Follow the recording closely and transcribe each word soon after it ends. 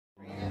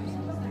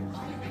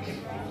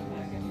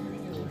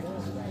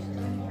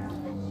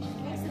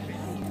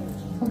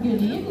Well,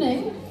 good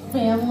evening,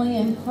 family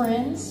and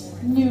friends,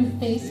 new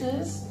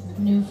faces,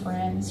 new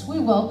friends. We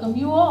welcome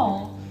you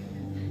all.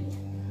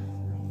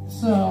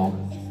 So,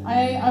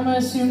 I'm going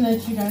to assume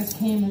that you guys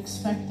came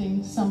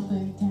expecting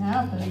something to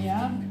happen,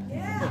 yeah?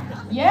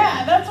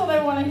 Yeah, that's what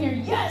I want to hear.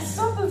 Yes,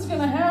 something's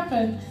going to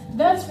happen.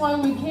 That's why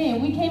we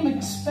came. We came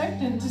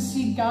expectant to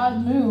see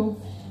God move,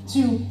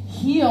 to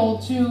heal,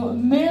 to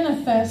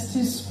manifest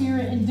His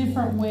Spirit in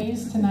different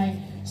ways tonight.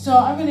 So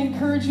I'm going to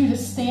encourage you to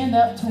stand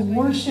up, to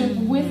worship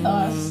with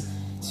us,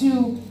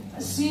 to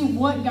see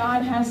what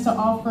God has to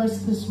offer us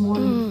this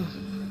morning.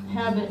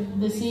 Have it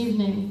this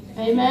evening.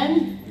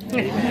 Amen?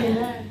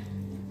 Amen.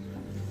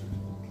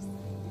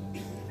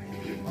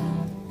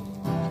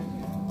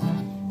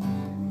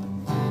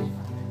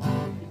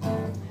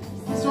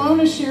 So I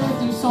want to share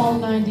with you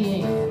Psalm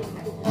 98.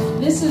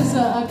 This is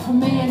a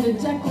command, a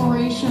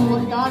declaration,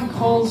 what God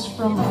calls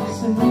from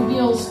us and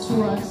reveals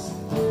to us.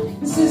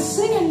 It says,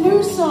 sing a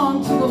new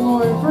song to the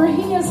Lord, for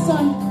He has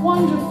done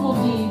wonderful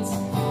deeds.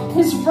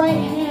 His right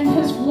hand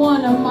has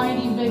won a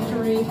mighty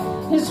victory.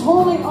 His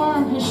holy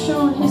arm has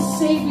shown His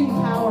saving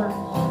power.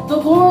 The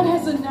Lord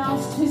has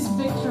announced His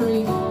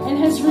victory and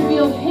has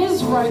revealed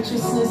His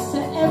righteousness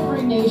to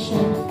every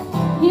nation.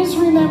 He has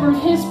remembered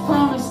His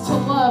promise to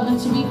love and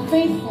to be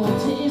faithful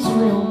to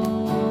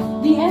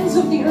Israel. The ends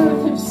of the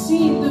earth have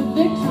seen the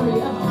victory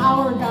of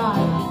our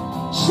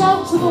God.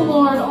 Shout to the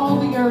Lord, all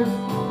the earth.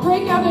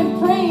 Break out in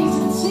praise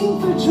and sing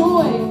for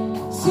joy.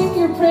 Sing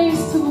your praise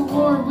to the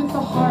Lord with the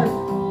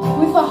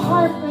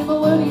harp and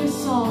melodious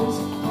songs,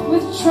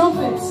 with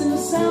trumpets and the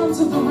sounds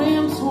of the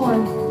ram's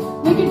horn.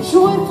 Make a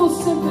joyful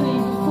symphony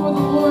before the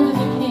Lord and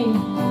the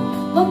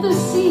King. Let the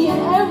sea and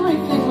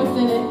everything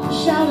within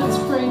it shout its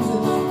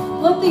praises.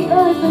 Let the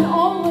earth and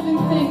all living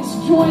things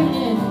join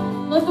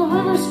in. Let the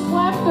rivers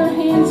clap their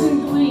hands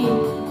in glee.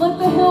 Let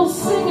the hills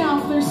sing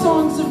out their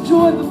songs of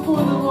joy before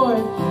the Lord.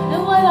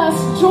 And let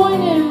us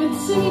join in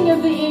with singing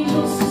of the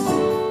angels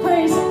to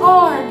praise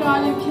our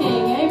God and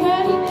King.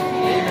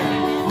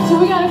 Amen? So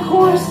we got a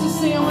chorus to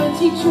sing. I'm going to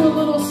teach you a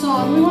little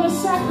song. We want to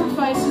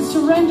sacrifice and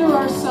surrender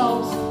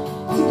ourselves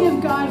to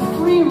give God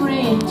free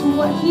reign to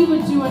what He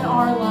would do in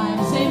our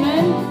lives.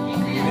 Amen?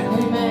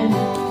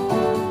 Amen.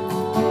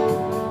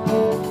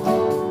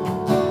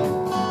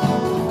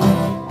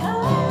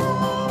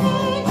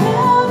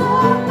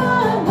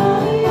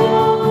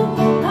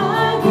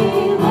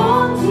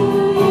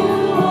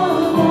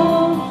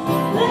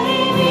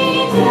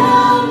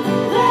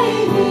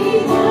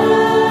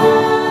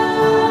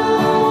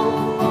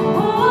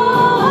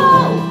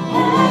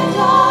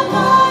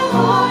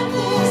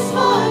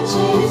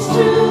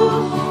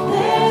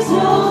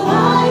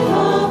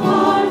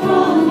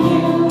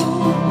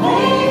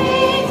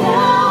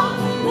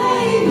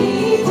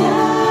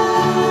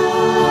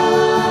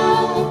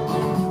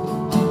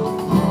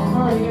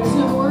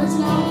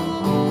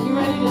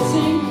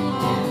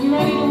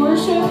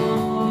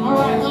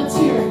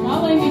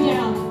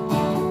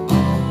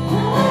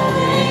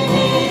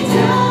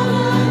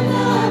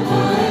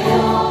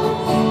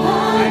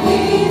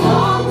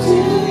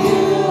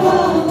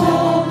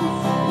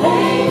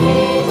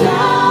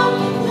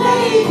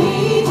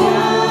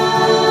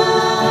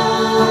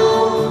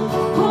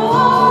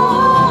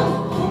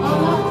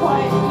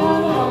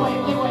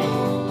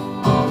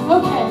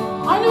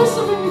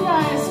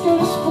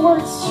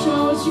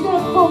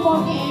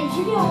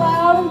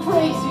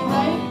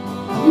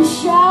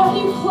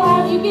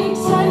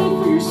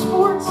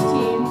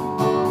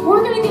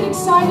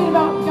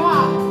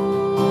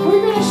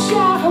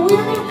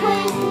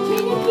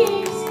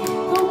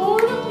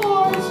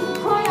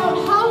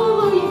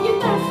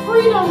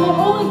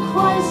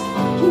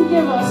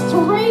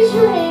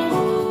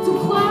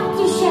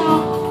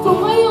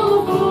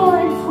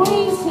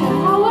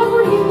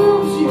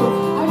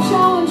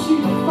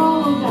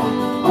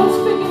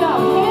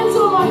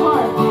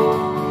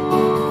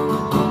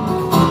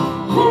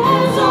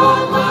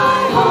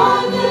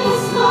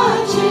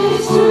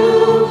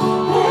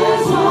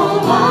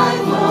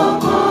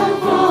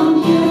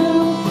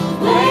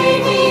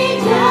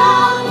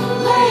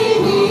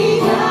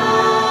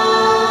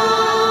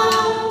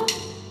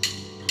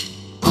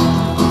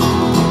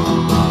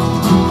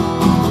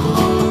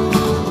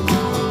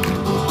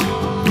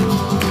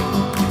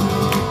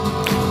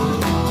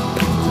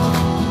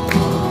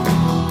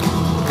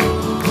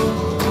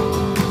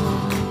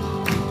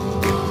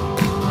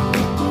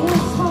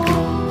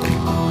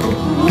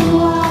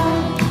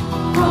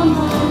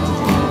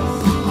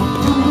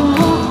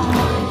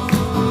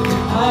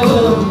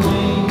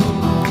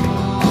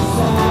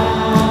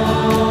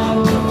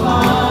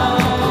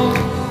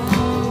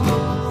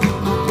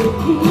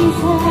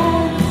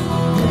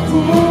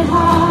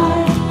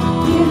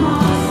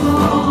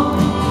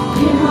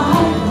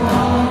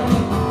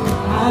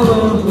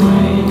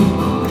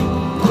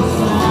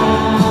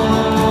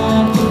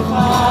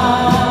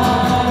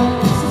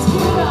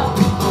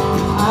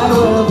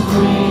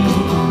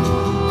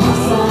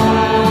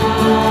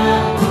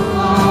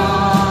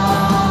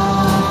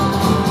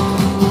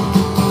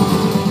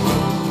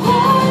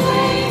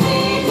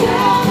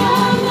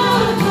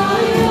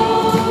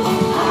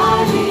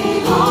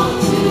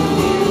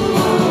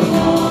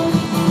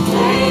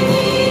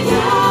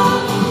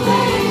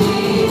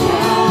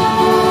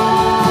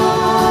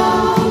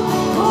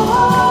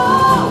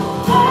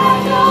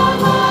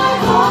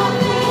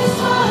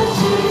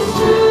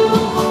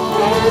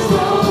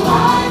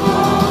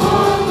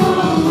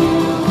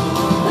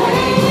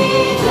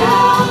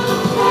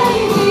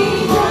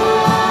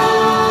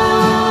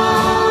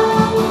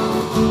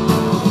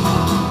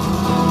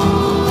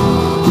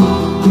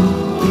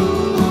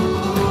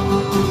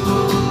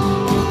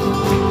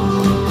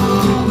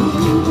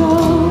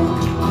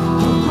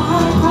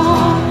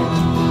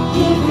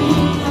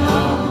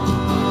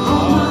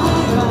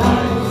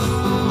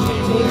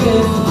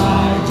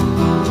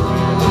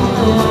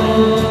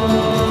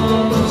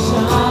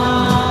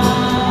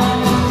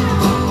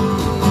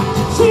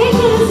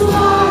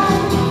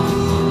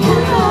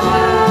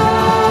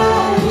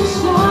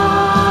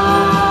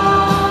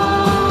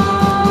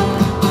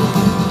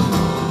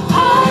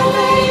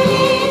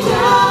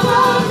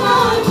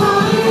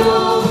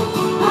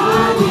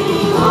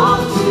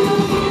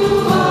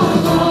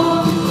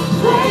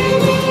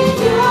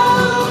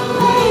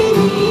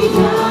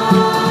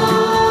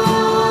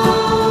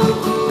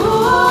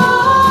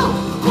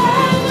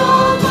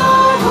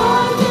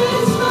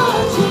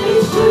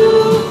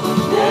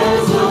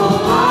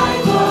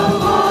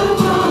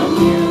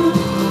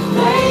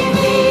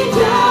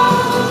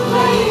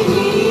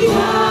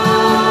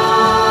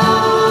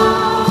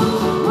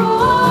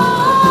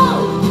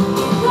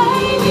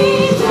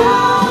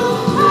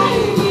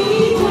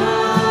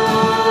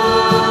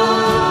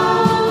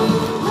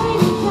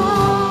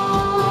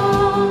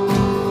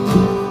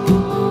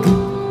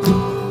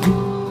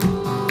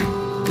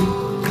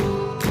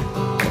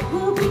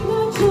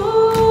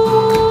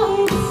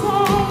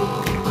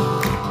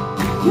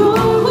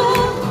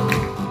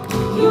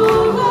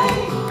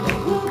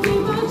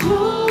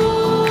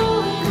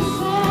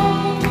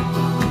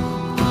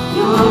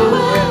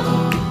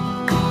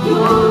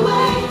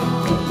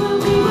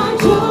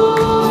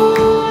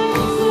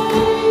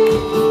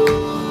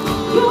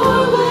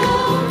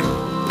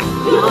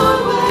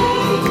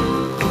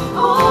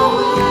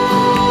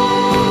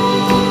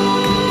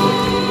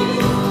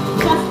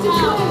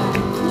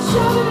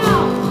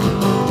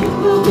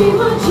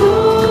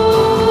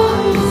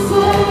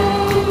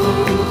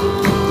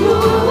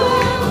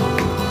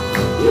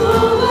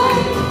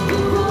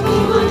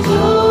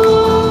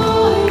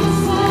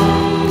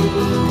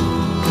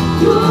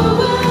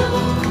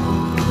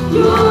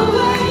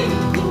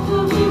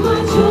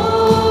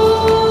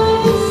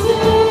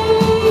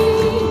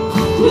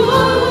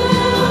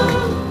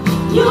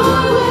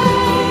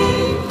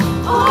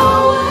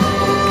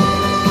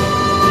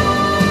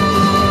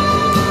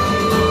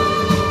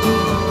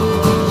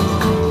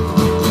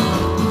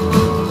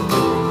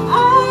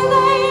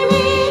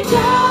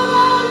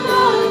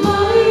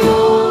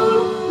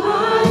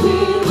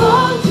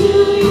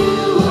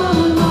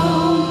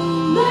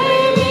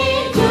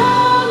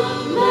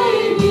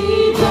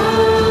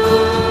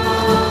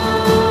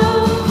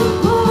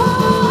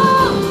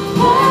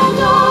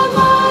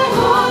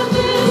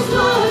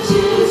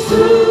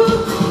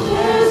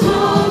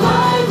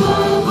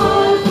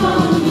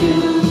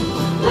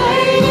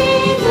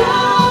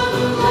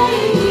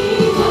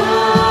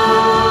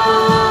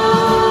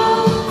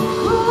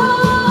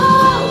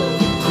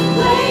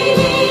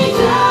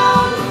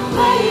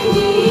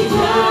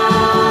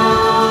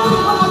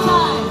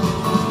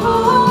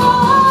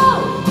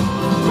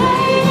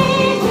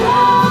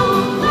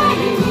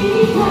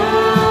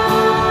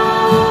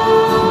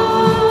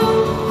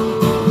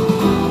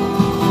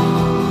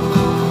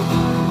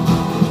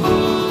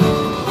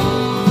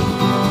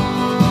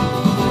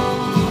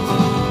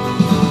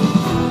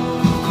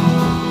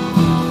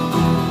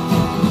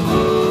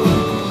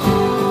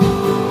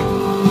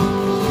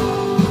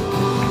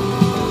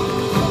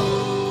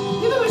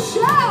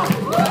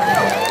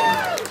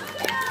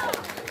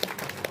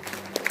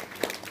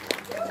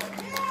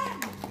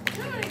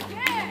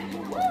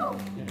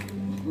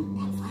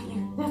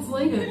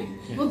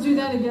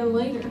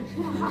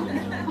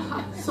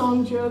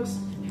 Song jokes.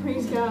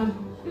 Praise God.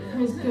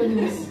 Praise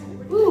goodness.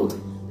 Ooh.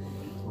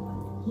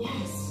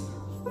 Yes.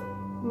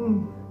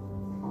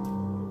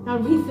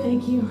 God, we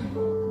thank you.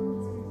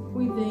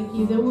 We thank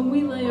you that when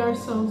we lay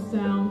ourselves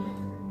down,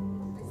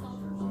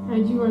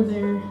 and you are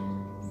there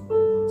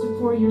to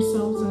pour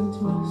yourselves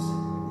into us.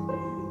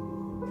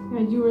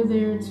 And you are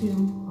there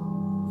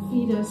to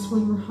feed us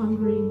when we're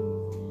hungry,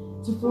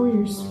 to pour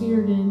your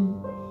spirit in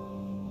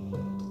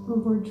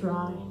when we're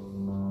dry,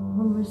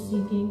 when we're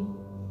seeking.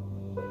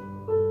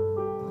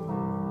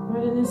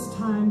 But in this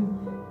time,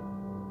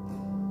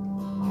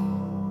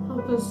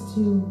 help us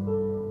to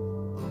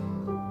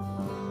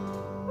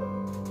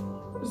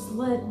just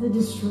let the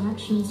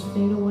distractions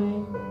fade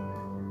away.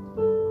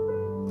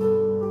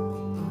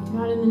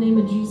 God, in the name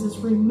of Jesus,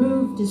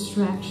 remove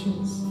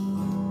distractions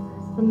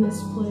from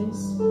this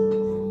place.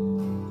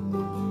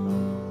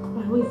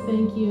 God, we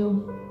thank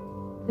you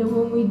that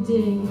when we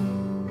dig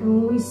and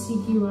when we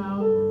seek you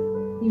out,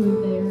 you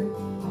are there.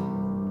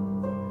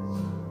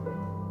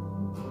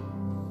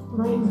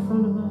 Right in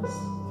front of us,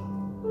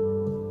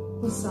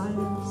 beside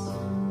us,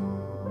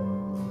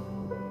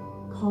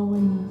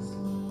 calling us.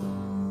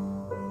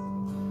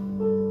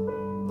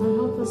 God,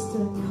 help us to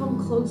come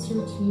closer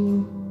to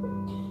you,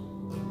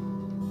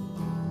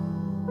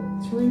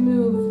 to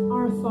remove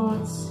our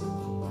thoughts,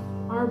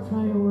 our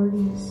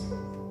priorities,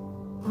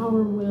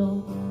 our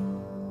will,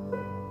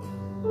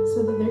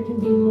 so that there can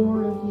be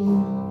more of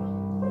you,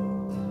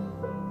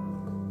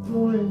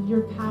 more of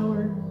your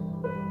power,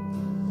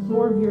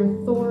 more of your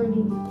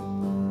authority,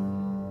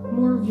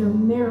 more of your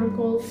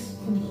miracles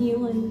and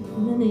healing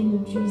in the name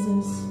of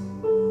Jesus.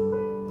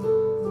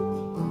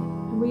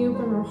 And we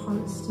open our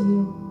hearts to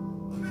you.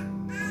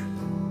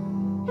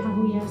 God,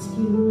 we ask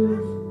you to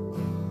move,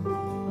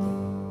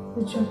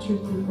 to touch your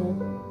people.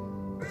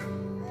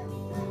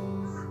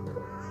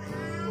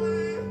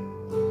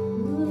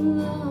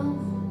 Love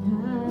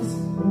has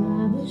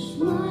lavished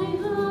my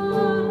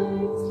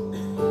heart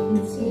and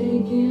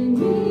taken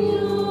me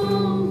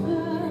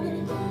over,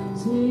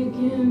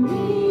 taken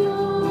me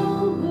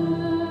over,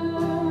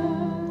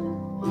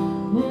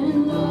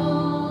 and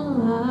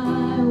all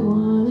I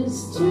want is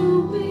to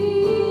be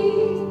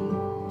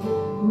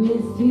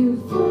with you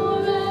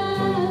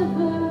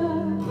forever,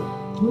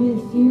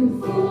 with you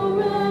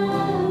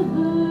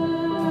forever.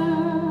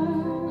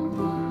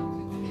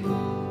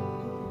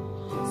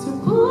 So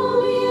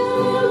pull me a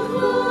little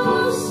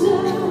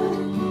closer,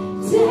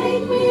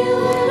 take me a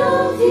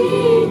little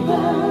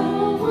deeper.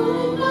 I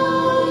wanna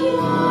know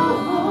your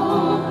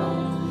heart,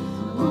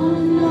 I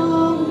wanna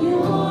know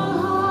your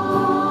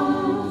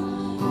heart.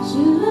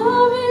 Your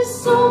love is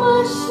so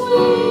much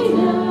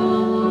sweeter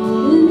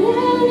than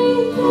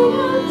anything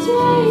I've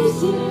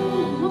tasted.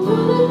 I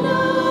wanna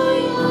know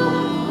your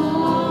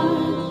heart,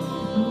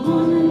 I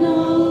wanna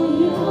know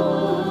your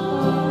heart.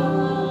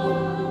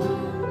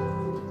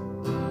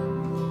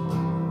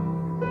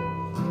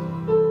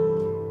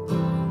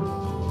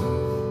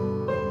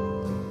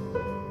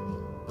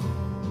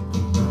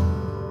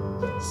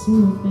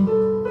 Sing with me.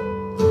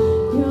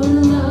 Your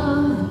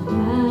love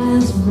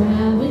has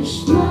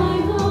ravished my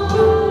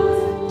heart,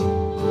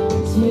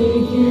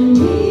 taken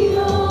me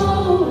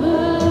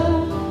over,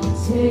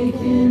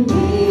 taken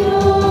me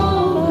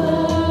over,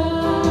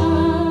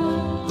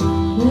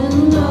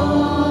 and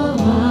all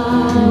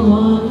I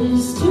want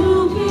is to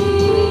be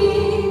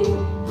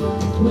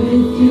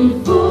with you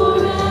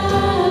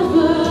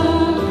forever,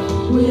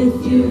 with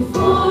you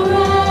forever.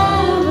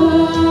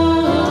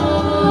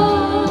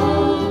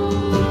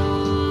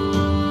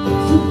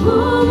 So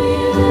pull me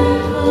a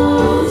little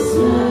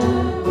closer,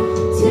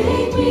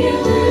 take me a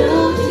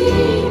little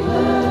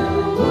deeper.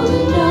 I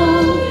wanna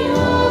know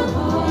your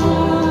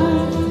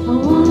heart, I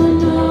wanna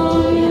know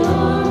your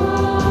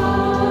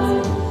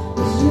heart.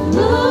 'Cause your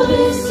love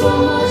is so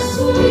much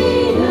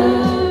sweeter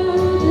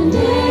than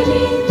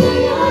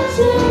anything I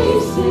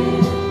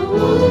tasted. I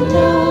wanna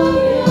know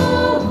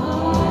your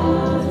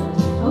heart,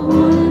 I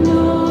wanna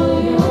know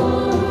your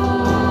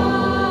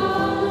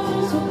heart.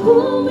 So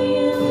pull me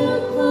a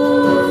little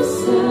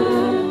closer,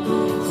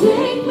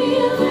 take me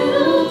a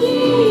little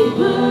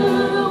deeper.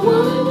 I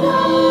wanna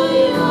know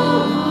your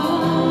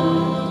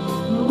heart,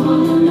 I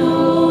wanna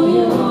know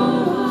your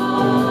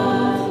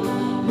heart.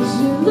 'Cause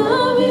your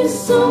love is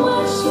so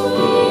much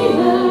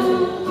sweeter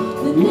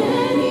than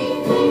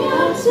anything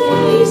I've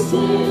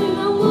tasted.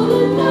 I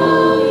wanna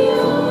know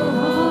your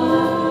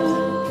heart,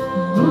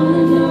 I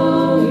wanna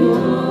know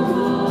your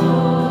heart.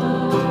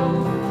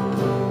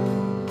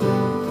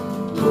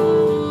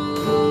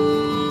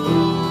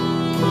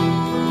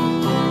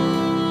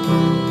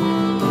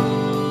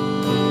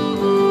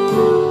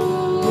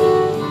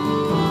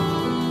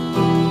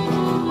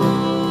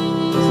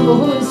 So the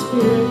Holy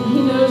Spirit, He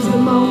knows the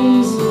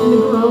moans and the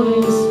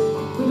groanings.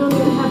 We don't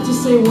even have to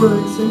say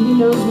words, and He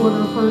knows what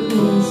our heart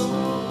means,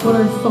 what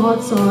our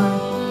thoughts are.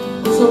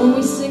 So when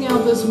we sing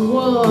out this,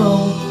 whoa,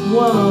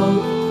 whoa,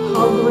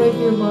 how great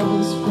your love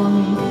is for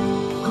me,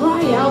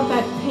 cry out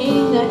that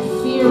pain, that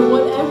fear,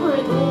 whatever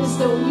it is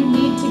that you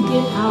need to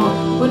get out,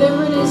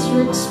 whatever it is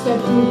you're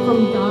expecting from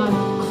God,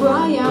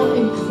 cry out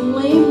and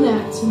claim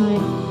that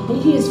tonight. And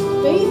He is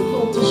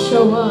faithful to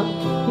show up.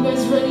 You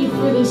guys ready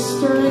for this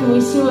stirring? We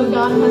see what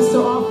God has to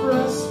offer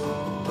us.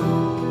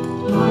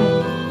 All right.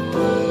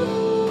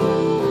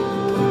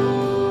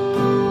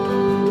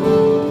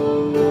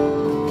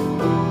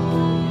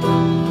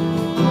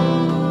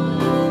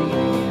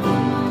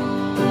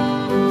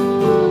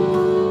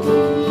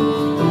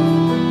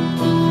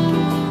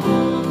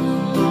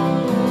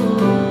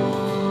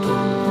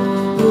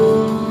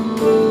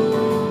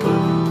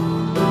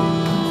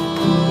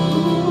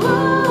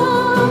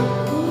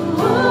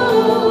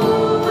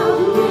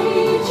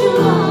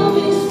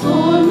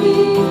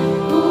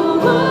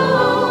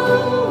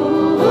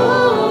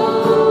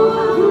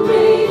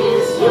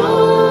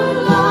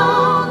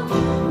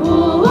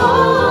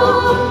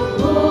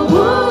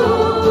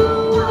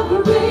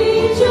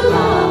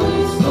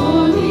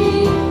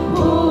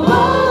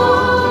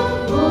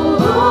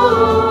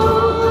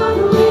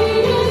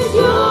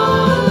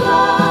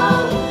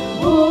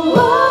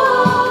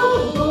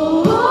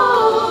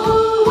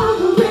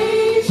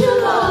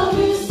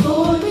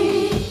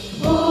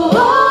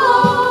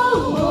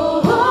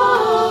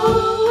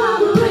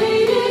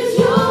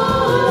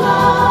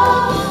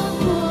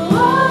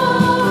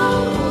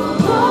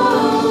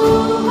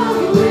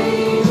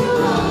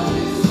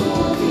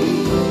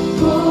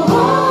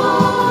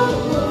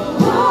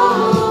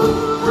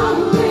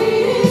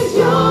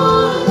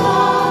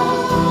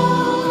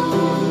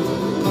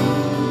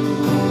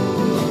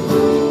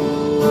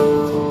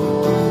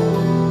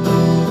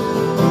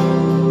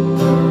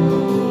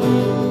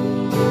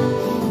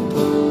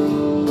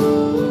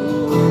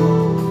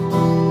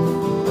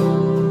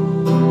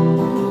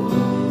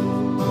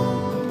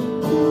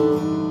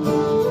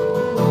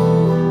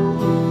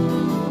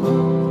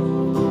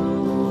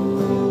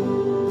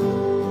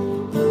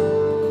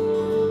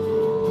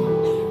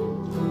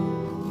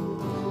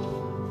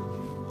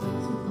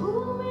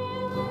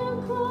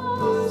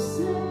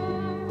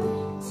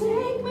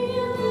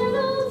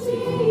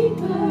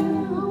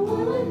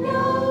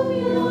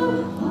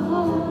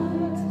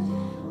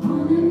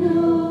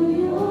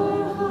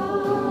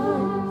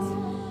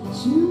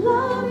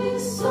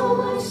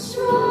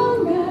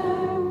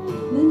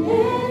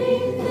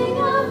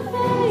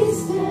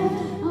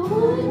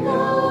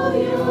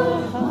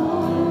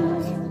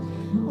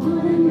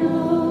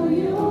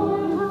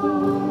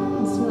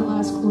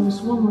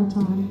 One more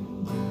time.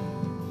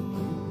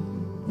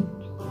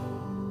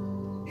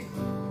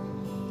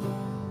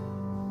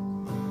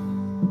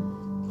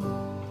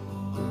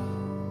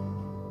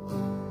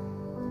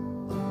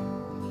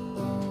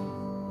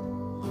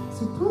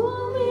 So pull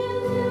me a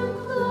little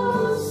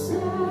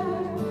closer,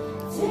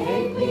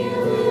 take me a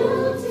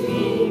little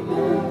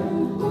deeper.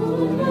 I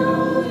wanna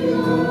know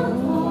your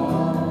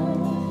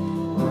heart,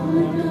 I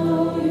wanna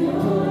know your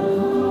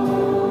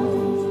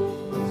heart.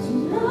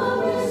 Your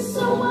love is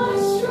so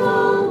much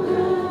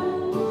stronger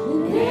than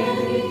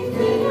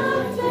anything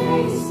I've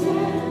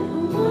tasted.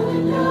 I wanna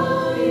know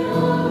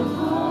your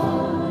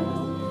heart,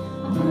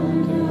 I wanna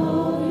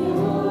know your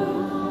heart.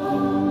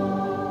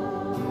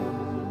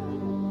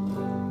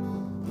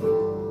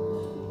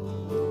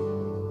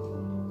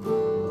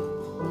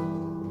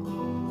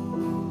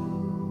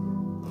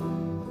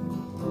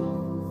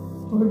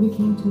 Lord, we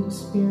came to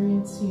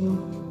experience you,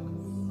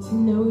 to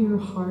know your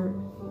heart,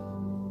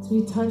 to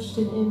be touched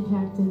and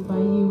impacted by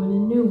you in a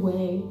new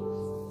way.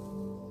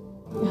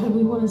 God,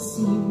 we want to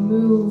see you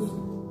move.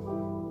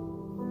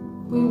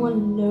 We want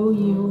to know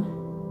you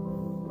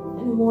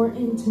in a more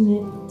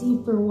intimate,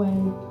 deeper way.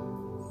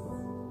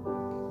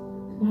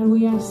 God,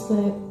 we ask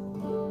that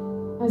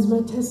as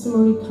my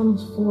testimony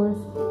comes forth,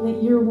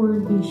 that your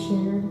word be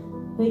shared,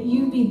 that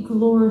you be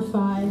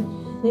glorified,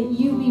 that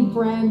you be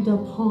bragged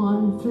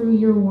upon through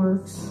your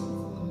works.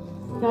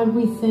 God,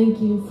 we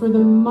thank you for the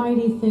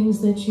mighty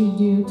things that you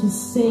do to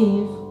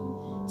save,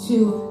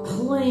 to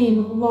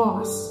claim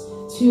lost,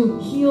 to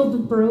heal the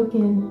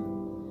broken.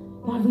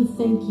 God, we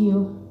thank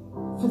you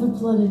for the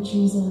blood of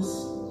Jesus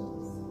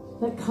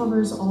that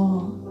covers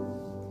all,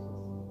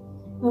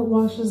 that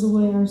washes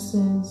away our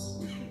sins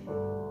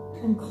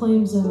and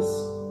claims us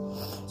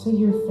to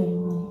your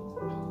family.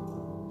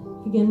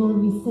 Again, Lord,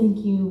 we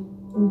thank you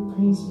and we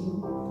praise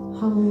you.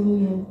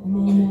 Hallelujah and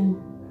amen.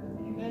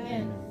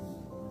 Amen.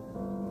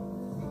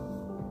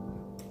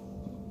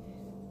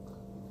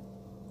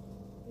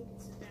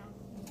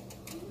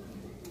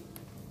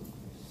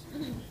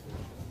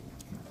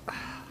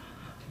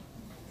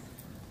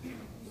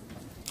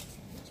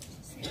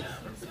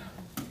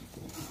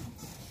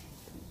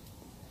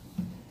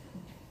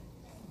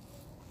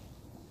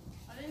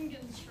 I didn't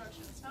get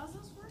instructions. How's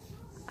this work?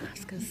 I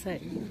was going to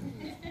say.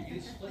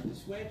 You split the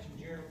switch and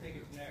Jared will take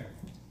it from there.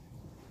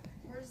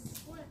 Where's the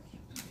switch?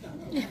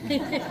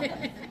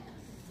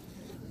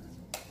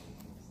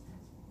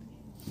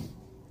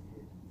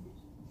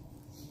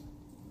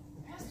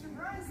 Pastor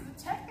Brian's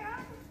the tech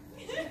guy?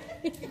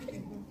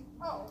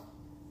 Oh.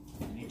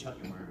 You chuck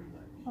him wherever you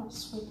like. Oh,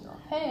 sweet girl.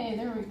 Hey,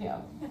 there we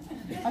go.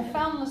 I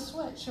found the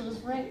switch. It was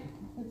right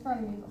in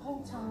front of me the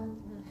whole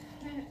time.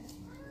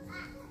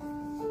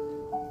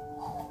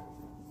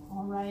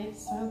 All right,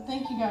 so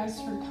thank you guys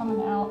for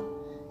coming out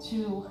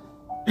to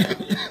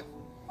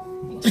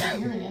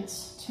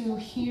experience, to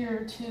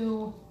hear,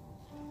 to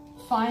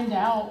find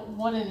out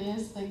what it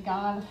is that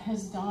God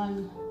has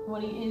done,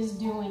 what he is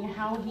doing,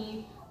 how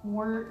he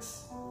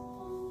works.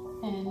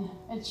 And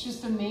it's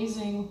just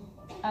amazing.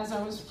 As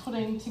I was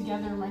putting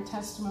together my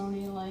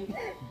testimony, like,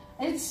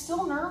 it's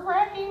still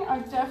nerve-wracking.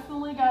 I've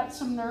definitely got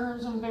some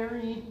nerves. I'm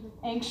very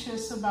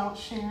anxious about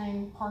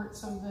sharing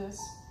parts of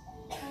this.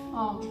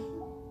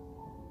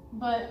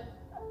 But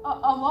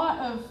a lot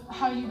of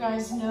how you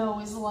guys know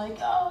is like,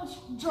 oh,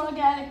 drug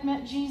addict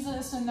met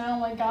Jesus, and now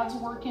like God's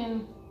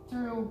working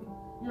through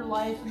your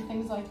life and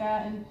things like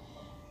that.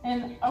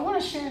 And I want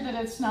to share that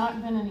it's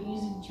not been an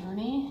easy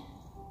journey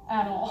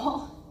at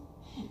all.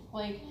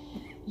 Like,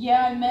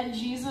 yeah, I met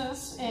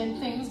Jesus and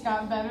things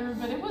got better,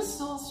 but it was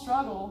still a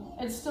struggle.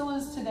 It still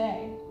is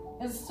today.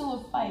 It's still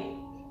a fight.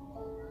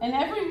 And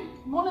every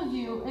one of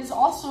you is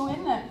also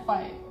in that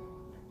fight.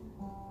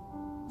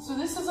 So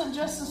this isn't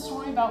just a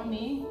story about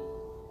me.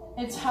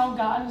 It's how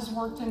God has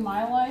worked in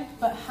my life,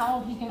 but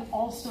how he can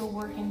also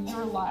work in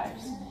your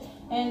lives.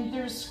 And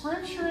there's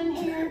scripture in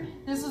here.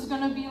 This is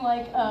going to be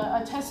like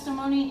a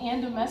testimony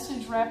and a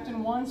message wrapped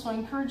in one. So I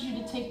encourage you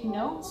to take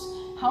notes,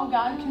 how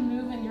God can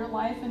move in your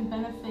life and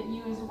benefit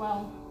you as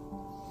well.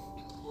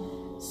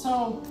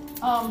 So,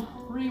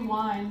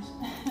 rewind.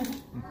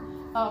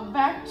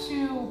 Back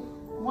to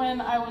when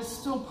I was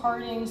still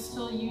partying,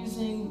 still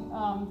using,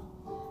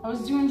 I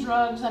was doing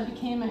drugs. I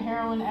became a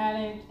heroin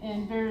addict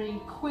and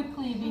very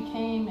quickly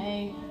became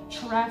a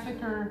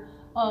trafficker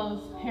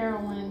of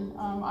heroin.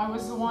 I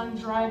was the one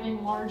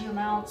driving large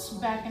amounts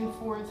back and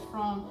forth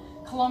from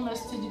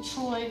Columbus to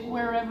Detroit,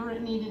 wherever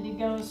it needed to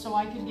go, so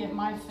I could get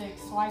my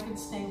fix, so I could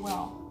stay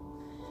well.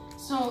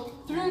 So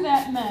through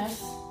that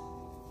mess,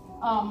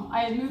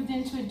 I had moved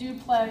into a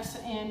duplex,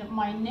 and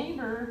my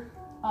neighbor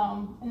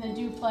in the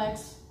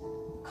duplex,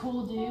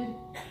 cool dude,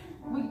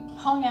 we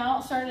hung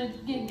out,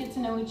 started to get to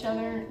know each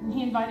other, and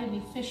he invited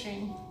me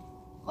fishing.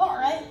 All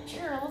right,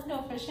 sure, let's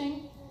go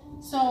fishing.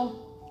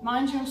 So,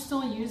 mind you, I'm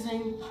still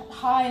using,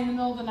 high in the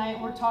middle of the night,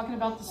 we're talking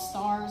about the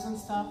stars and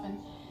stuff, and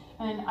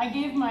I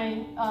gave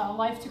my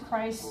life to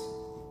Christ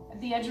at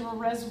the edge of a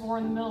reservoir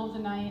in the middle of the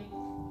night.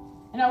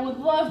 And I would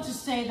love to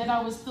say that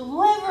I was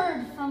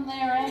delivered from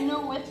there. I had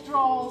no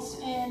withdrawals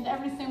and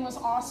everything was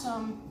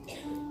awesome.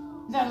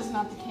 That is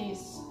not the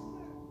case.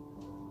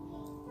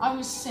 I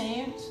was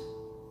saved.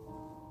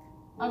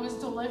 I was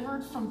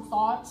delivered from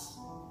thoughts.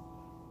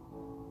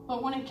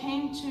 But when it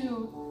came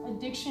to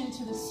addiction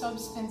to the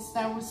substance,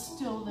 that was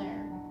still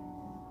there.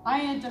 I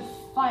had to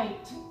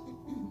fight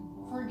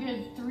for a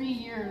good 3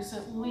 years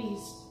at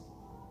least.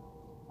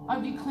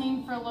 I'd be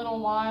clean for a little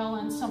while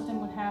and something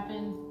would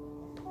happen.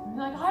 I'd be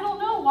like, I don't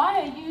know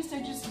why I used,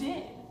 I just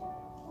did.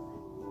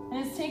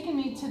 And it's taken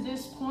me to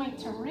this point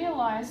to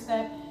realize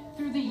that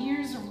through the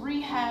years of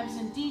rehabs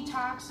and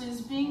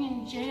detoxes, being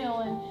in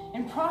jail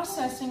and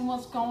processing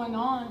what's going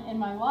on in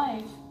my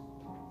life,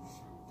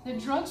 the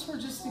drugs were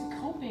just a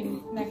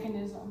coping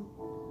mechanism.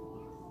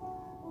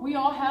 We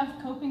all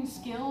have coping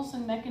skills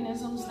and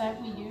mechanisms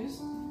that we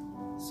use.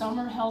 Some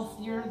are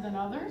healthier than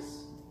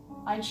others.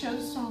 I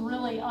chose some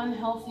really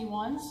unhealthy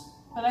ones.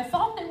 but I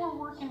thought they were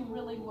working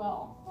really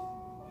well.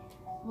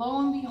 Lo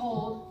and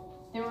behold,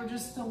 they were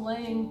just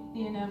delaying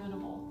the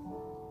inevitable.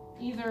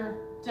 Either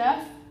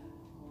death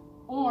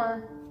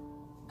or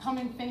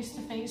coming face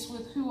to face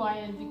with who I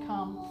had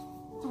become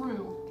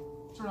through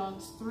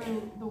drugs,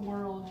 through the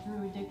world,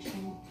 through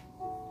addiction.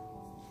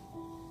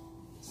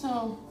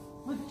 So,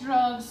 with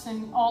drugs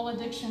and all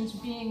addictions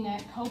being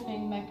that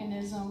coping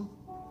mechanism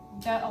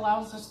that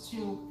allows us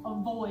to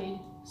avoid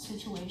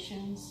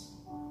situations,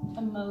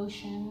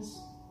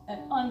 emotions,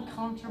 that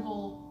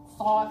uncomfortable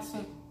thoughts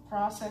of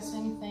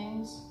processing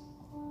things,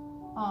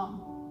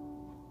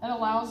 it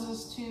allows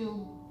us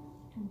to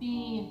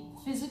be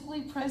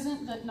physically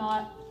present but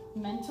not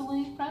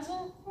mentally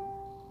present.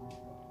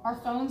 Our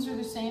phones are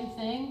the same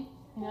thing,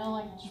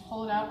 like just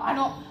pull it out. I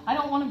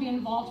don't want to be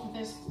involved with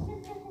this.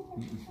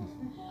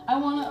 I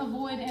want to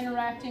avoid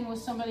interacting with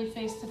somebody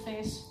face to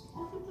face.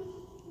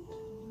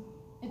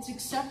 It's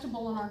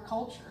acceptable in our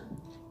culture,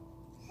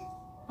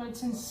 but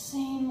it's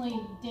insanely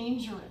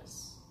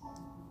dangerous.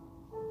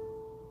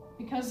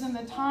 Because in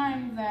the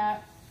time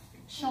that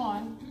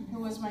Sean,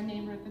 who was my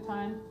neighbor at the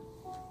time,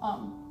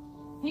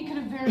 he could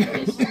have very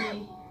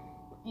easily,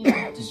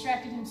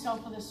 distracted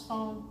himself with his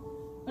phone.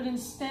 But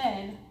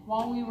instead,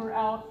 while we were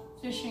out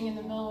fishing in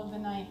the middle of the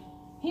night,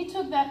 he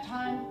took that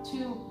time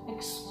to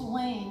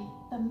explain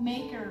the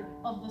maker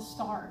of the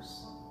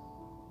stars.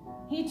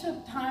 He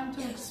took time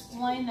to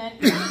explain that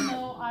even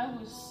though I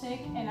was sick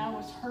and I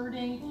was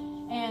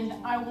hurting and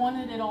I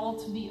wanted it all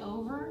to be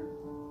over,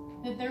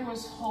 that there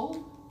was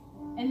hope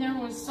and there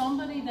was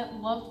somebody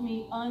that loved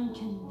me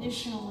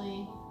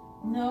unconditionally,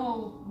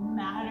 no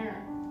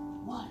matter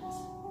what.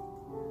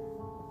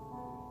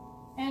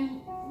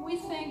 And we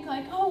think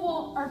like, oh,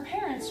 well, our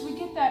parents, we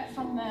get that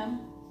from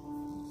them.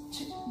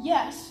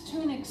 Yes,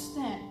 to an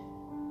extent.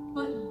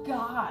 But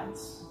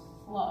God's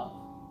love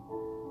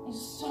is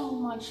so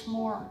much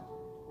more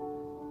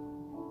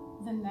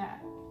than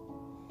that.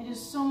 It is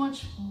so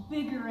much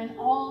bigger and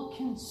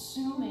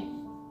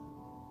all-consuming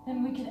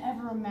than we could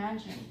ever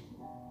imagine.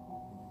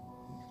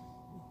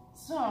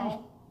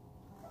 So,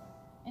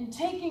 in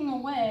taking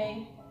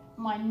away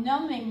my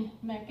numbing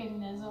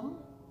mechanism,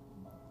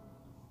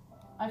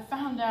 I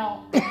found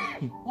out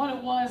what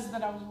it was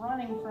that I was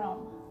running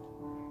from.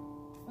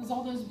 It was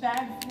all those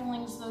bad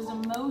feelings, those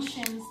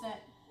emotions,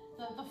 that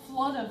the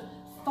flood of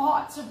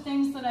thoughts of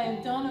things that I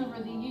had done over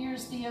the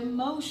years, the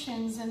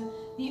emotions and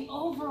the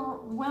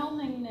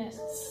overwhelmingness,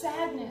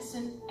 sadness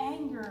and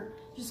anger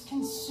just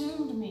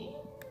consumed me.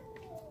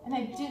 And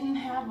I didn't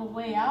have a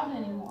way out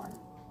anymore.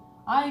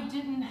 I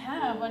didn't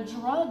have a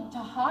drug to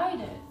hide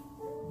it.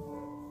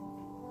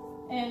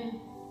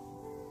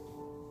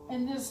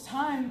 And this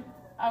time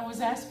I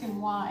was asking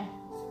why.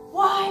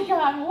 Why,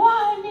 God?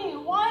 Why me?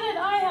 Why did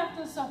I have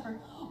to suffer?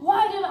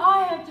 Why did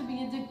I have to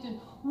be addicted?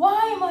 Why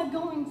am I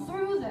going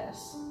through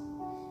this?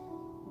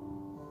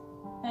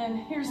 And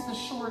here's the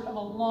short of a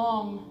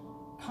long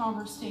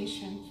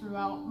conversation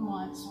throughout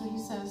months. But he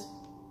says,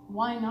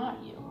 why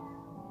not you?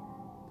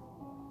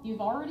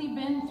 You've already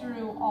been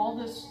through all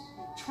this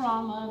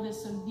trauma,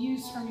 this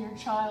abuse from your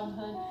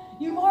childhood.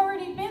 You've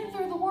already been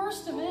through the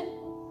worst of it.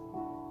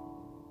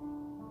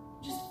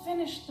 Just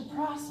finish the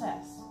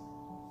process.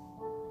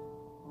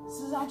 He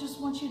says, I just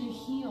want you to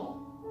heal.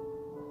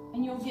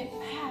 And you'll get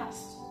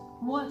past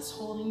what's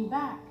holding you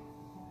back.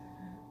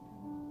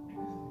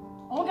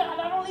 Oh God,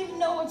 I don't even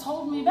know what's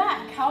holding me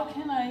back. How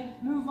can I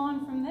move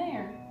on from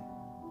there?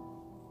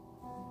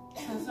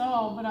 He says,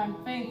 oh, but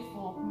I'm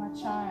faithful, my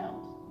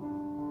child.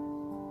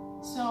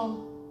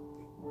 So,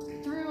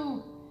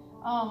 through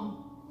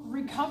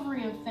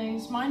recovery of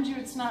things, mind you,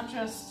 it's not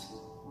just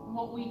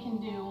what we can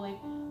do, like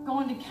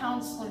going to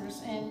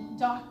counselors and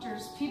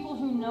doctors, people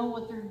who know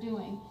what they're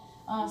doing,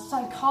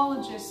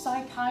 psychologists,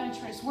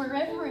 psychiatrists,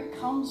 wherever it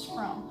comes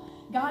from.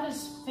 God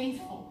is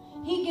faithful.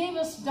 He gave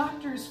us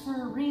doctors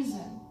for a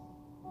reason.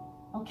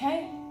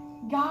 Okay?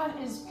 God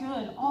is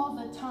good all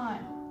the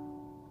time.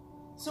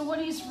 So what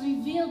he's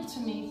revealed to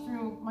me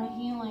through my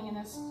healing in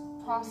this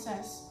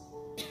process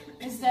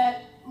is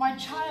that my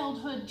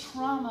childhood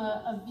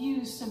trauma,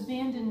 abuse,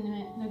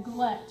 abandonment,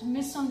 neglect,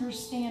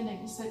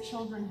 misunderstandings that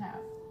children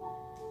have,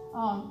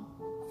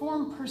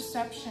 form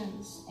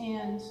perceptions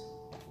and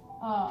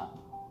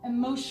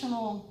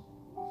emotional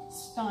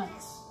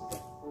stunts.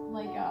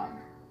 Like,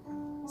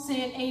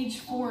 say at age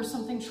 4,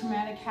 something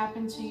traumatic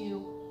happened to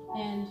you,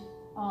 and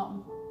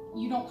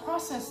you don't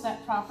process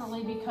that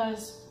properly,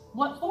 because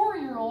what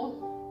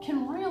 4-year-old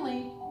can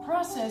really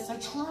process a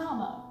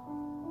trauma?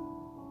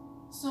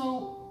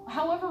 So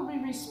however we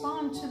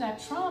respond to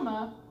that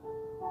trauma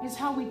is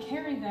how we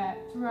carry that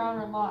throughout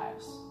our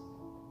lives.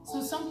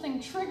 So something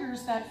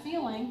triggers that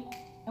feeling,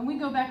 and we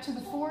go back to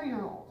the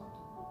 4-year-old,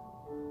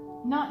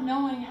 not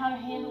knowing how to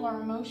handle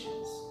our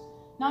emotions,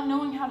 not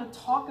knowing how to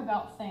talk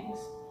about things.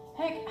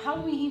 Heck, how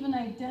do we even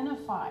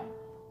identify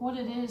what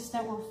it is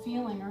that we're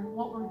feeling or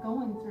what we're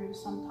going through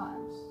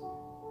sometimes?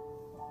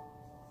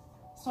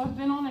 So I've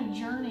been on a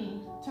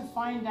journey to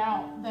find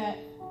out that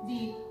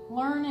the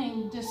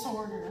learning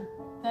disorder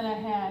that I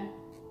had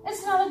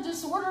It's not a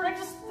disorder. I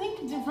just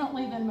think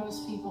differently than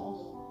most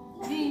people.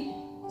 The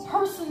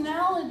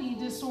personality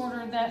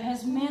disorder that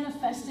has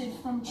manifested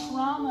from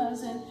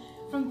traumas and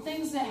from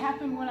things that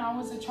happened when I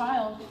was a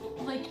child,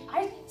 like,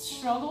 I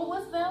struggle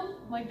with them.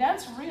 Like,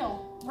 that's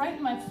real, right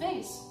in my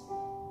face.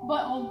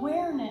 But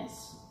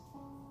awareness,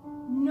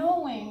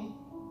 knowing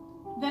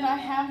that I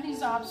have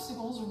these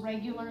obstacles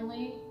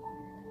regularly,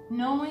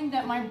 knowing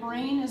that my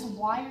brain is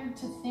wired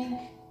to think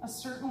a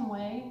certain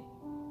way,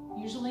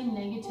 usually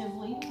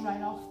negatively,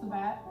 right off the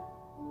bat.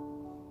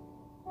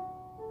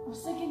 I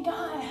was thinking,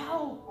 God,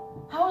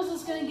 how is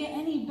this going to get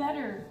any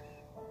better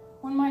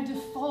when my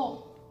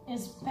default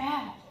is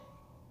bad?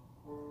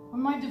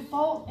 When my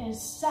default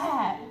is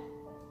sad?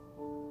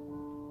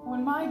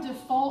 When my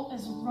default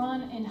is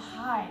run and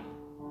hide?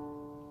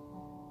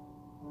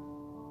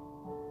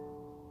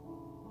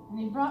 And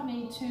he brought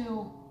me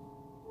to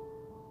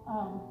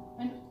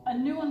a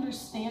new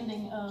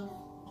understanding of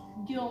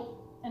guilt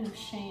and of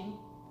shame.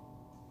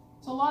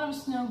 So a lot of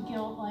us know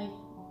guilt, like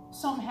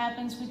something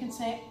happens, we can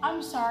say,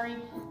 I'm sorry,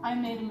 I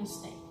made a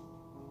mistake.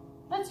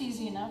 That's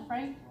easy enough,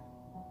 right?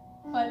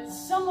 But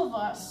some of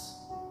us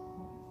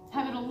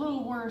have it a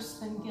little worse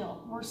than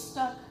guilt. We're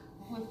stuck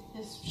with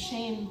this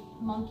shame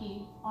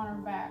monkey on our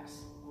backs.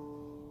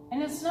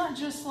 And it's not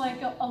just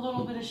like a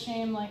little bit of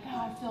shame, like,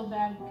 oh, I feel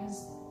bad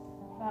because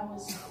that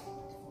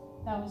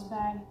was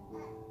bad.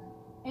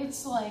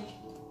 It's like,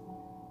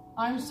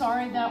 I'm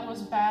sorry that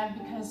was bad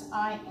because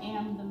I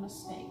am the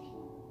mistake.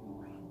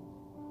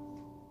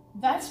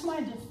 That's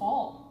my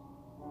default.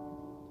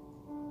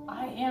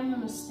 I am the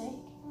mistake.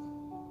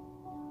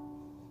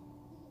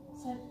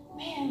 I said,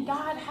 man,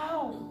 God,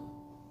 how?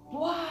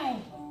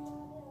 Why?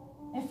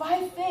 If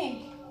I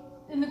think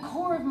in the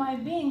core of my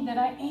being that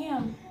I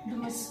am the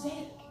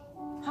mistake,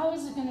 how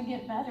is it going to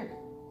get better?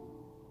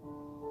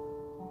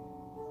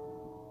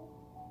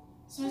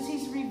 So as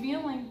he's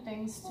revealing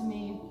things to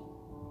me,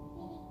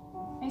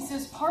 he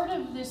says, part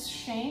of this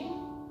shame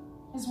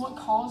is what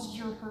caused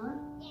your hurt.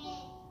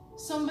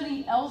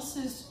 Somebody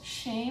else's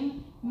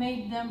shame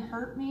made them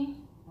hurt me.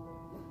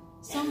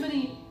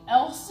 Somebody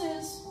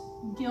else's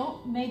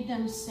guilt made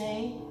them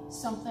say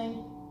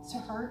something to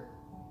hurt.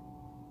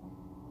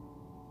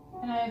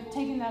 And I have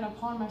taken that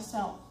upon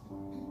myself.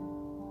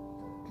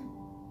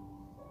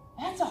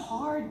 That's a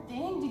hard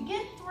thing to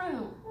get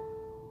through.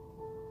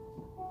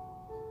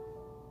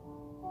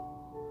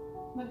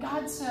 But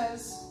God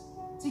says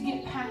to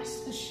get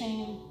past the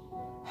shame,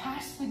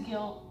 past the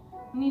guilt,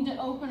 we need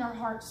to open our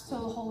hearts to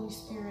the Holy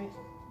Spirit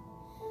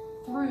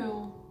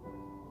through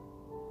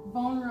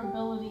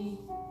vulnerability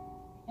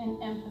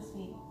and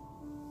empathy.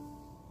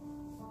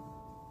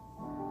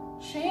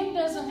 Shame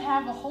doesn't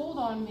have a hold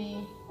on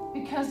me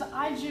because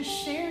I just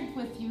shared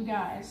with you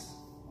guys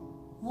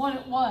what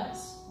it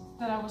was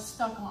that I was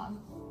stuck on.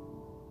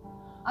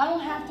 I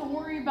don't have to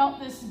worry about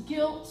this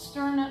guilt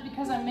stirring up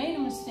because I made a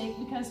mistake,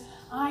 because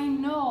I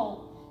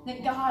know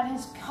that God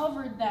has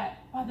covered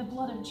that by the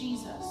blood of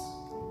Jesus.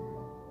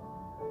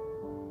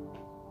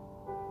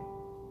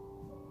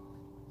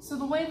 So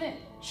the way that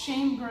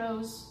shame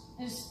grows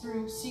is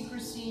through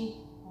secrecy,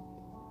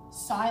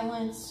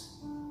 silence,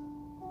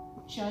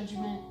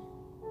 judgment,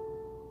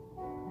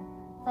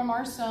 from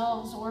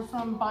ourselves or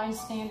from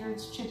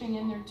bystanders chipping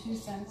in their 2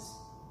 cents.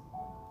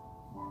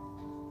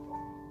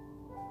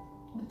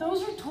 But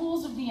those are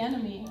tools of the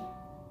enemy.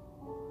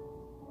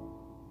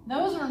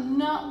 Those are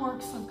not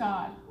works of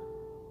God.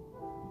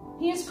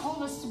 He has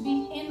called us to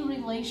be in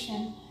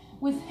relation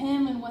with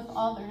Him and with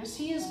others.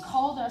 He has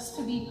called us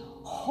to be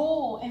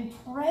whole and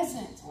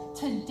present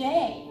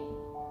today.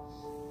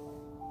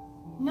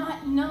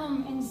 Not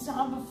numb and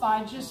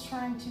zombified, just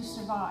trying to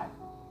survive.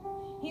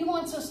 He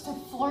wants us to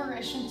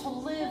flourish and to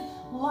live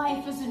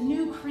life as a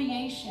new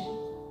creation.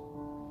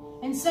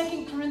 In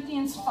 2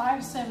 Corinthians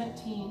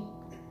 5:17,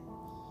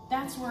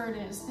 that's where it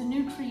is, the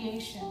new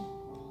creation.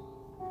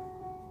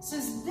 It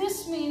says,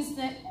 this means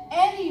that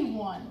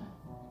anyone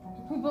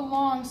who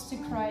belongs to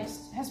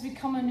Christ has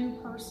become a new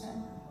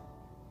person.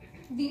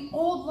 The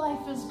old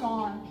life is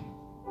gone,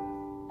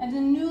 and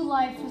a new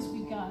life has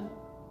begun.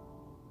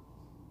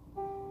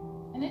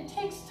 And it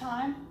takes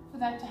time for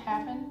that to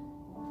happen.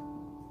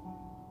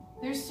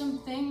 There's some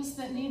things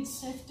that need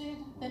sifted,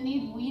 that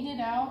need weeded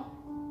out,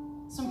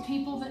 some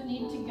people that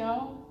need to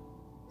go,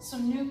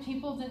 some new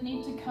people that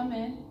need to come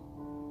in.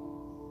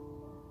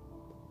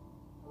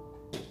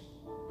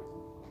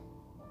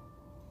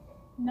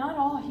 Not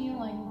all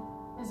healing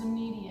is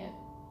immediate.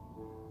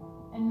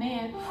 And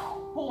man,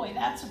 boy,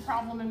 that's a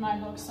problem in my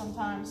book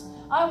sometimes.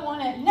 I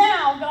want it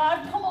now,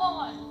 God, come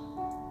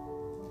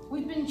on.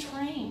 We've been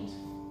trained.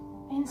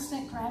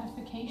 Instant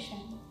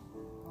gratification.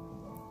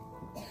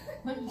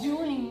 But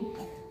doing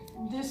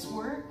this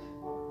work,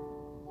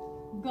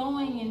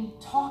 going and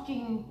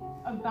talking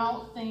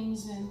about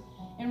things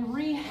and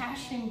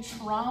rehashing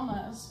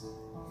traumas,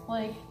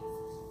 like,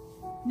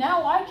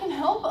 now I can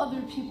help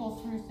other people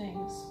through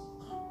things.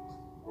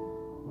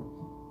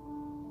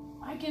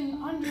 I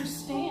can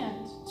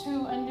understand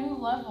to a new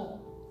level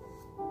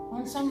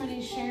when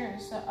somebody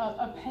shares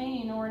a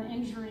pain or an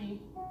injury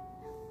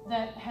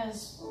that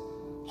has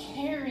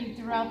carried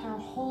throughout their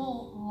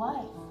whole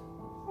life.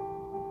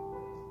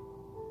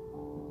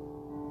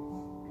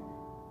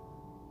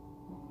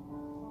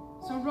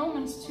 So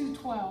Romans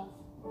 2:12.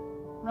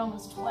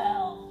 Romans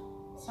 12.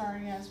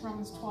 Sorry guys,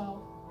 Romans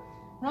 12.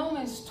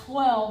 Romans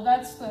 12,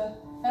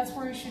 that's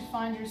where you should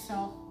find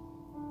yourself.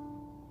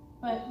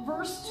 But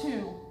verse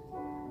 2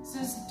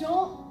 says,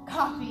 don't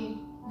copy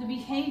the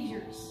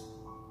behaviors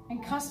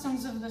and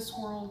customs of this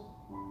world,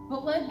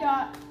 but let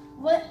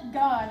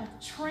God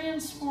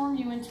transform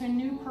you into a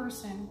new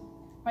person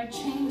by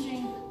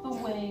changing the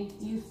way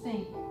you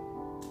think,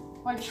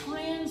 by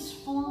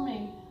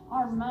transforming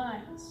our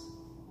minds.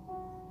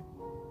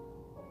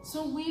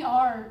 So we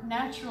are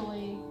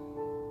naturally,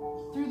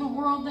 through the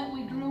world that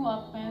we grew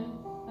up in,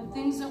 the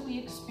things that we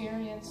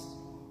experienced,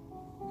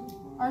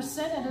 are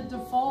set at a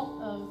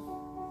default of,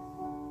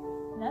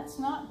 that's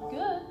not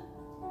good,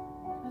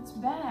 that's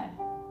bad,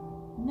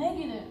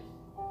 negative.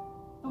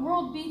 The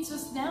world beats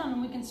us down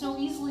and we can so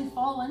easily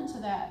fall into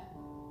that.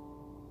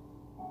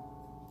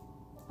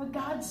 But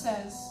God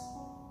says,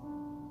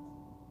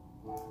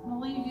 I'm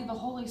going to leave you the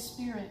Holy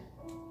Spirit.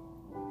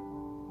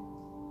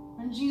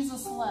 When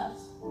Jesus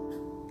left,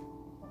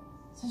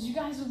 says, you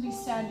guys will be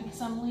sad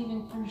because I'm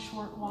leaving for a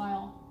short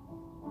while.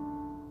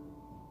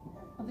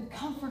 But the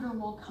Comforter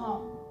will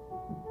come.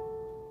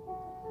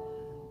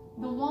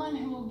 The one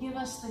who will give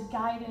us the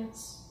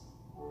guidance,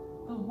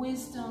 the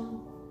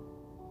wisdom,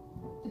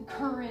 the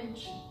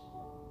courage,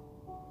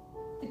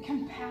 the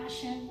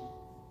compassion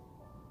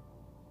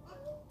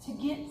to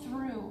get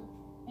through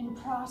and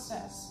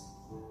process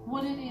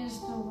what it is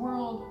the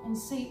world and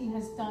Satan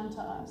has done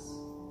to us.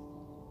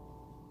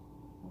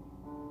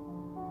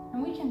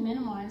 And we can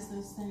minimize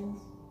those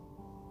things.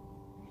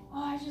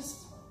 Oh, I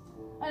just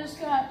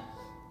got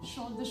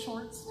the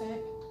short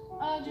stick.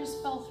 I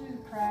just fell through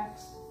the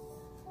cracks.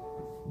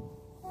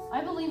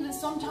 I believe that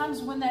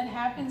sometimes when that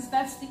happens,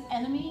 that's the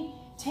enemy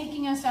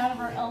taking us out of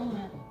our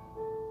element.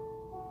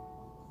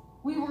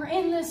 We were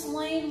in this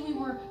lane, we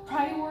were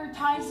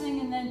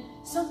prioritizing, and then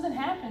something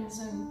happens,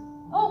 and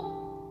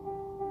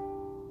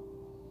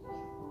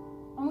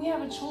and we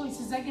have a choice.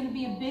 Is that going to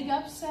be a big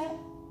upset?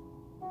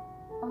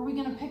 Or are we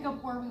going to pick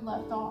up where we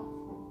left off?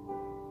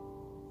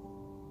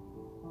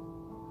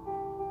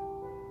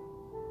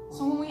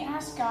 So when we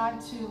ask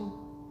God to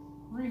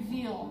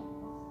reveal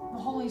the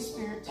Holy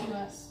Spirit to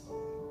us,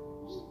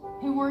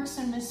 He works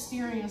in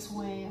mysterious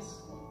ways,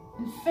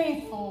 in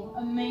faithful,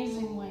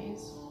 amazing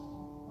ways.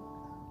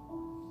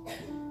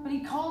 But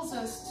He calls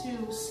us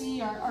to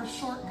see our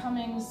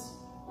shortcomings,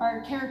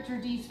 our character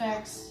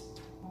defects.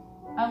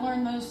 I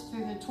learned those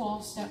through the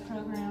 12-step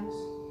programs.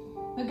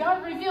 But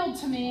God revealed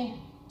to me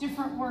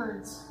different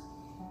words.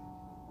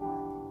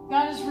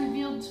 God has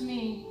revealed to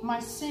me my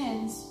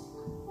sins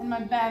and my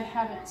bad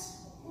habits,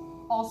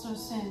 also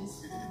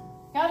sins.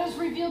 God has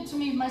revealed to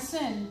me my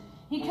sin.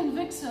 He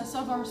convicts us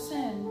of our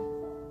sin.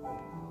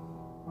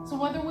 So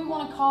whether we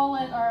want to call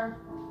it our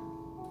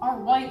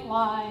white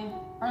lie,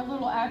 our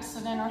little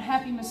accident, our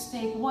happy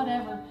mistake,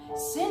 whatever,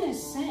 sin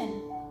is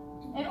sin.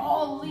 It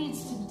all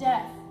leads to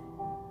death.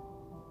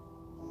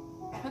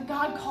 But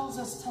God calls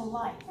us to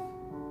life.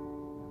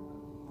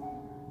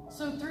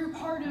 So through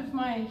part of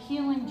my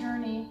healing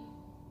journey,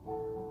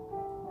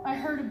 I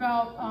heard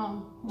about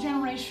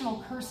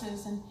generational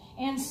curses and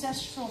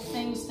ancestral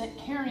things that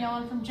carry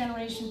on from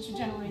generation to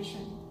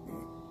generation.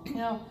 You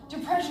know,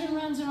 depression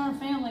runs in our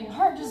family,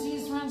 heart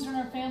disease runs in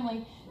our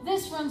family,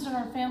 this runs in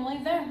our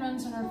family, that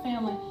runs in our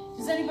family.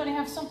 Does anybody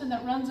have something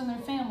that runs in their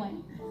family?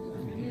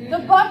 The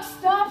buck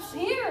stops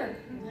here.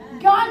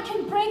 God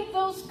can break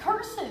those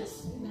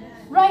curses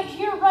right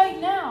here, right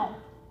now.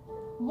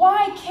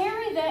 Why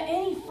carry that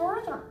any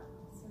further?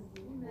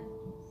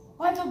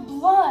 By the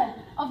blood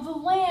of the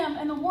Lamb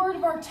and the word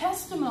of our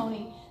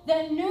testimony,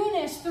 that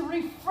newness, the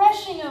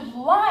refreshing of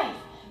life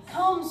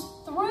comes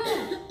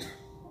through.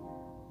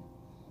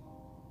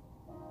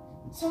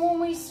 So when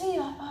we see,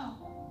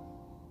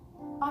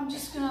 I'm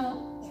just going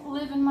to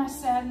live in my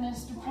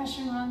sadness,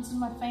 depression runs in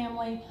my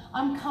family,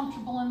 I'm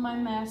comfortable in my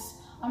mess,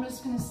 I'm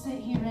just going to sit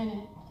here in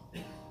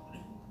it.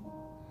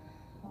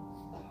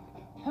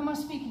 Who am I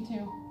speaking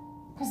to?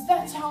 Because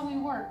that's how we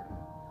work.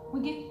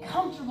 We get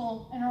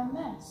comfortable in our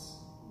mess.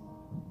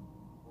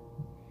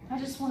 I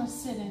just want to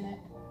sit in it.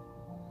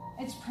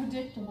 It's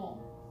predictable.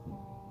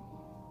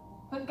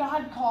 But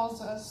God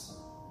calls us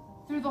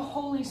through the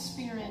Holy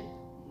Spirit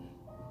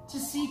to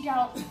seek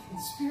out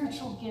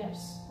spiritual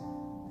gifts,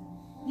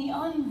 the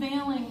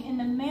unveiling and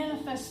the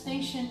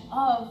manifestation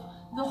of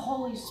the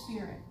Holy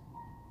Spirit.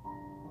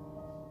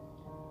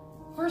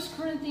 1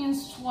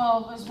 Corinthians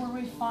 12 is where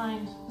we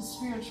find the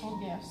spiritual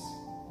gifts.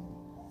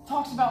 It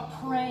talks about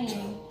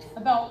praying,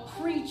 about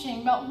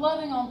preaching, about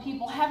loving on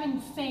people,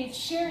 having faith,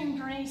 sharing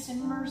grace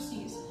and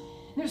mercies.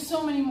 There's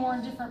so many more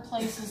in different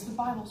places. The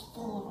Bible's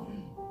full of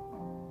them.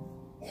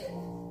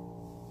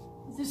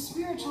 The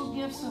spiritual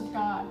gifts of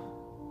God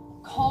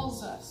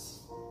calls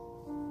us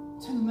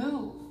to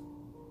move.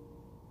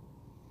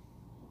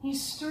 He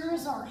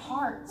stirs our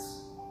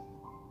hearts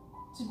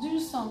to do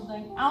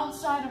something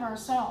outside of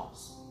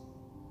ourselves.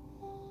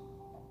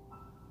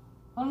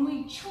 when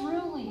we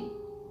truly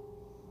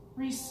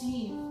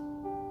receive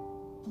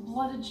the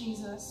blood of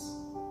Jesus,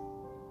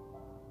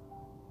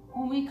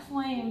 when we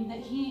claim that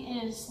he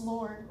is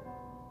Lord,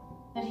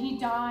 that he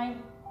died,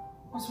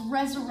 was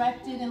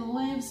resurrected, and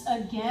lives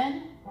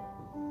again,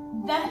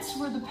 that's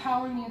where the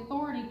power and the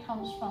authority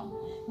comes from.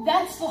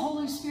 That's the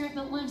Holy Spirit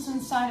that lives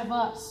inside of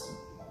us.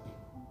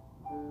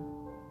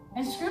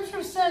 And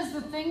Scripture says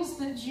the things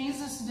that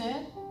Jesus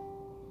did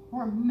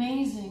were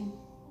amazing.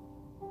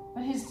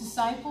 But his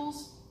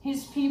disciples,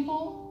 his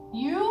people,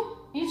 you,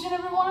 each and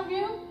every one of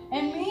you,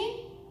 and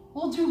me,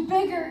 will do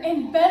bigger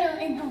and better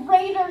and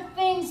greater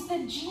things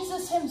that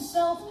Jesus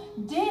himself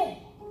did.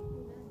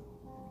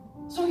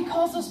 So he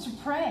calls us to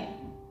pray.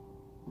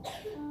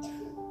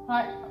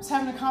 I was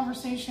having a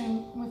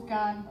conversation with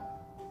God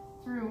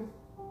through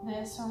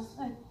this. I was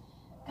like,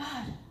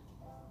 God,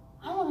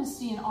 I want to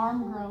see an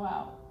arm grow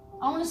out.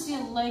 I want to see a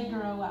leg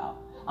grow out.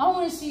 I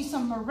want to see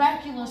some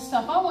miraculous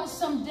stuff. I want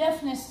some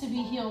deafness to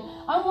be healed.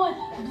 I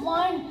want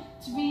blind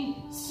to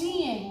be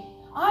seeing.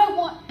 I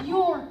want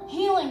your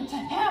healing to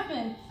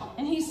happen.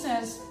 And he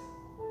says,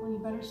 well, you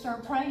better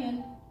start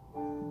praying.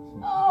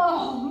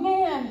 Oh,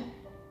 man.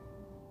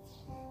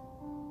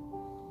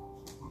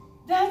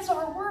 That's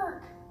our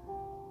work.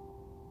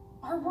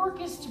 Our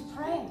work is to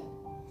pray.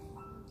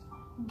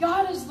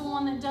 God is the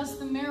one that does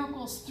the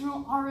miracles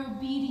through our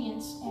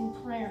obedience and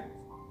prayer.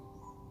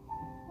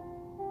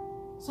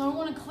 So I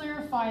want to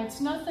clarify, it's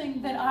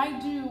nothing that I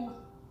do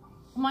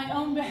on my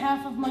own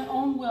behalf of my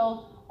own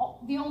will.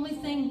 The only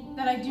thing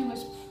that I do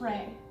is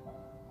pray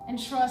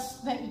and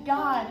trust that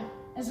God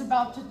is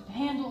about to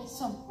handle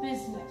some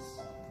business.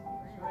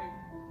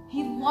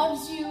 He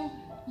loves you.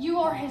 You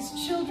are his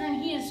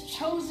children. He has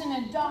chosen,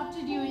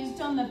 adopted you. He has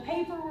done the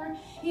paperwork.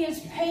 He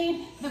has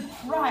paid the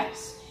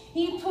price.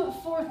 He put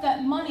forth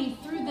that money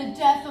through the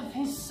death of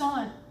his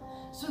son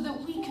so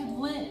that we could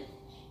live,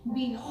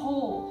 be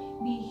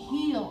whole, be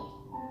healed,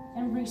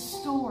 and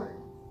restored.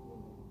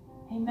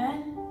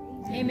 Amen?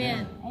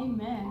 Amen.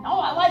 Amen. Oh,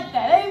 I like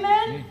that.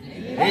 Amen?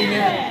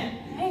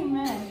 Amen.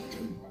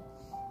 Amen.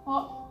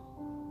 Well,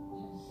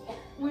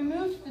 we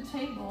moved the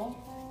table.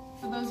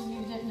 For those of you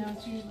who didn't know,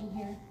 it's usually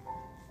here.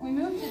 We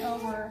moved it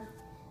over,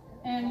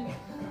 and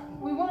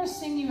we want to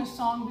sing you a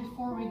song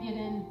before we get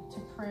into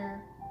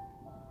prayer.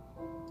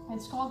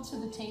 It's called To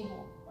the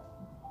Table.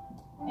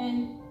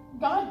 And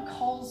God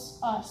calls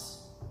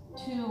us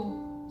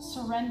to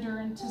surrender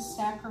and to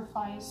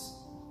sacrifice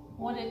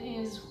what it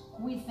is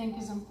we think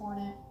is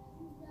important.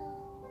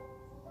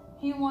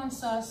 He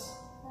wants us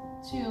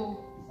to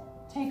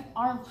take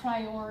our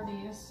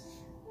priorities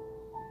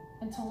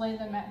and to lay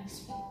them at his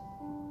feet.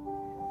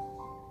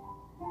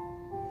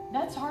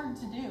 That's hard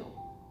to do.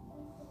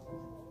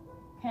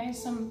 Okay,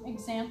 some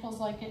examples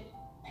like it.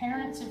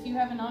 Parents, if you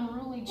have an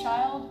unruly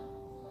child,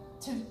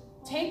 to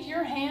take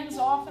your hands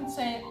off and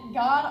say,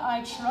 God,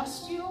 I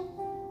trust you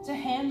to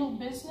handle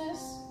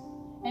business,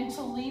 and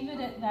to leave it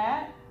at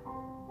that.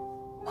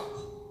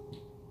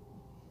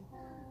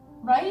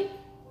 Right?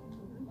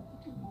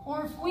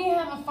 Or if we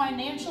have a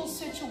financial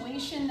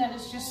situation that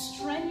is just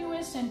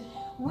strenuous and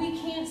we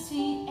can't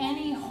see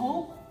any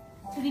hope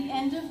to the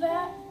end of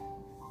that,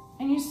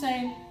 and you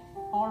say,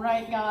 all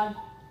right, God,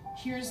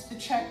 here's the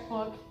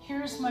checkbook,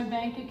 here's my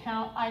bank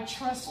account, I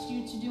trust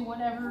you to do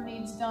whatever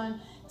needs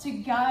done to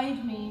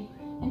guide me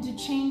into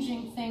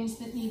changing things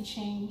that need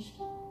changed.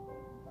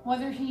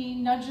 Whether he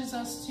nudges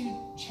us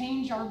to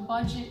change our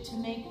budget, to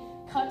make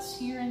cuts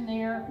here and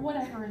there,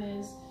 whatever it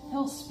is,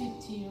 he'll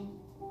speak to you.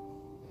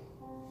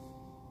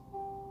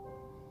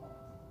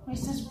 He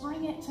says,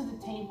 bring it to the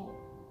table.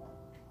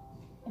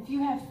 If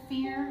you have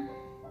fear,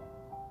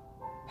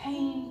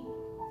 pain,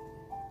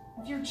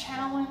 if you're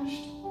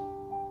challenged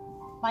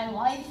by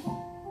life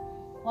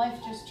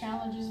just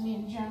challenges me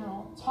in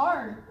general. It's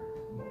hard.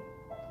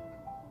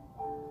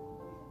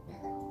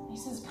 He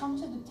says, come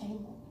to the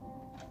table.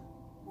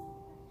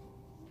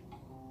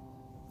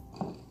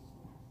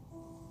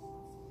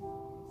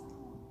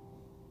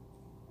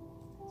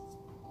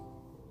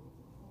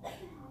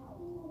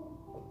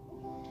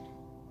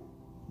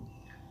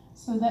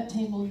 So that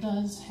table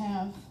does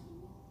have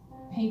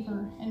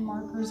paper and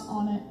markers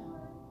on it.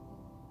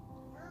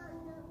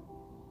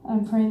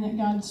 I'm praying that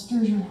God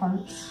stirs your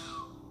hearts.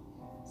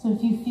 So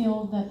if you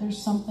feel that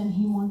there's something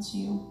he wants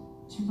you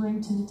to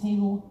bring to the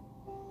table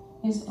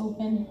is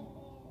open,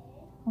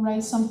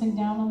 write something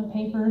down on the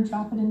paper,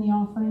 drop it in the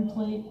offering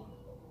plate.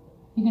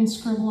 You can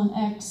scribble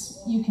an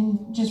X. You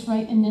can just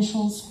write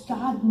initials.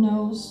 God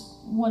knows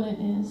what it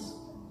is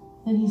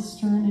that he's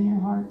stirring in your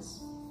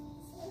hearts.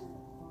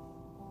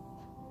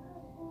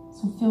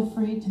 So feel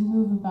free to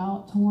move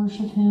about, to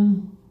worship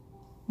him.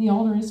 The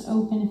altar is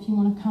open if you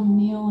want to come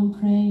kneel and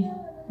pray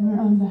on your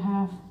own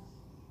behalf.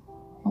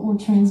 But we'll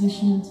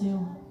transition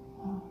into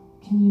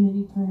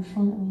community prayer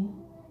shortly.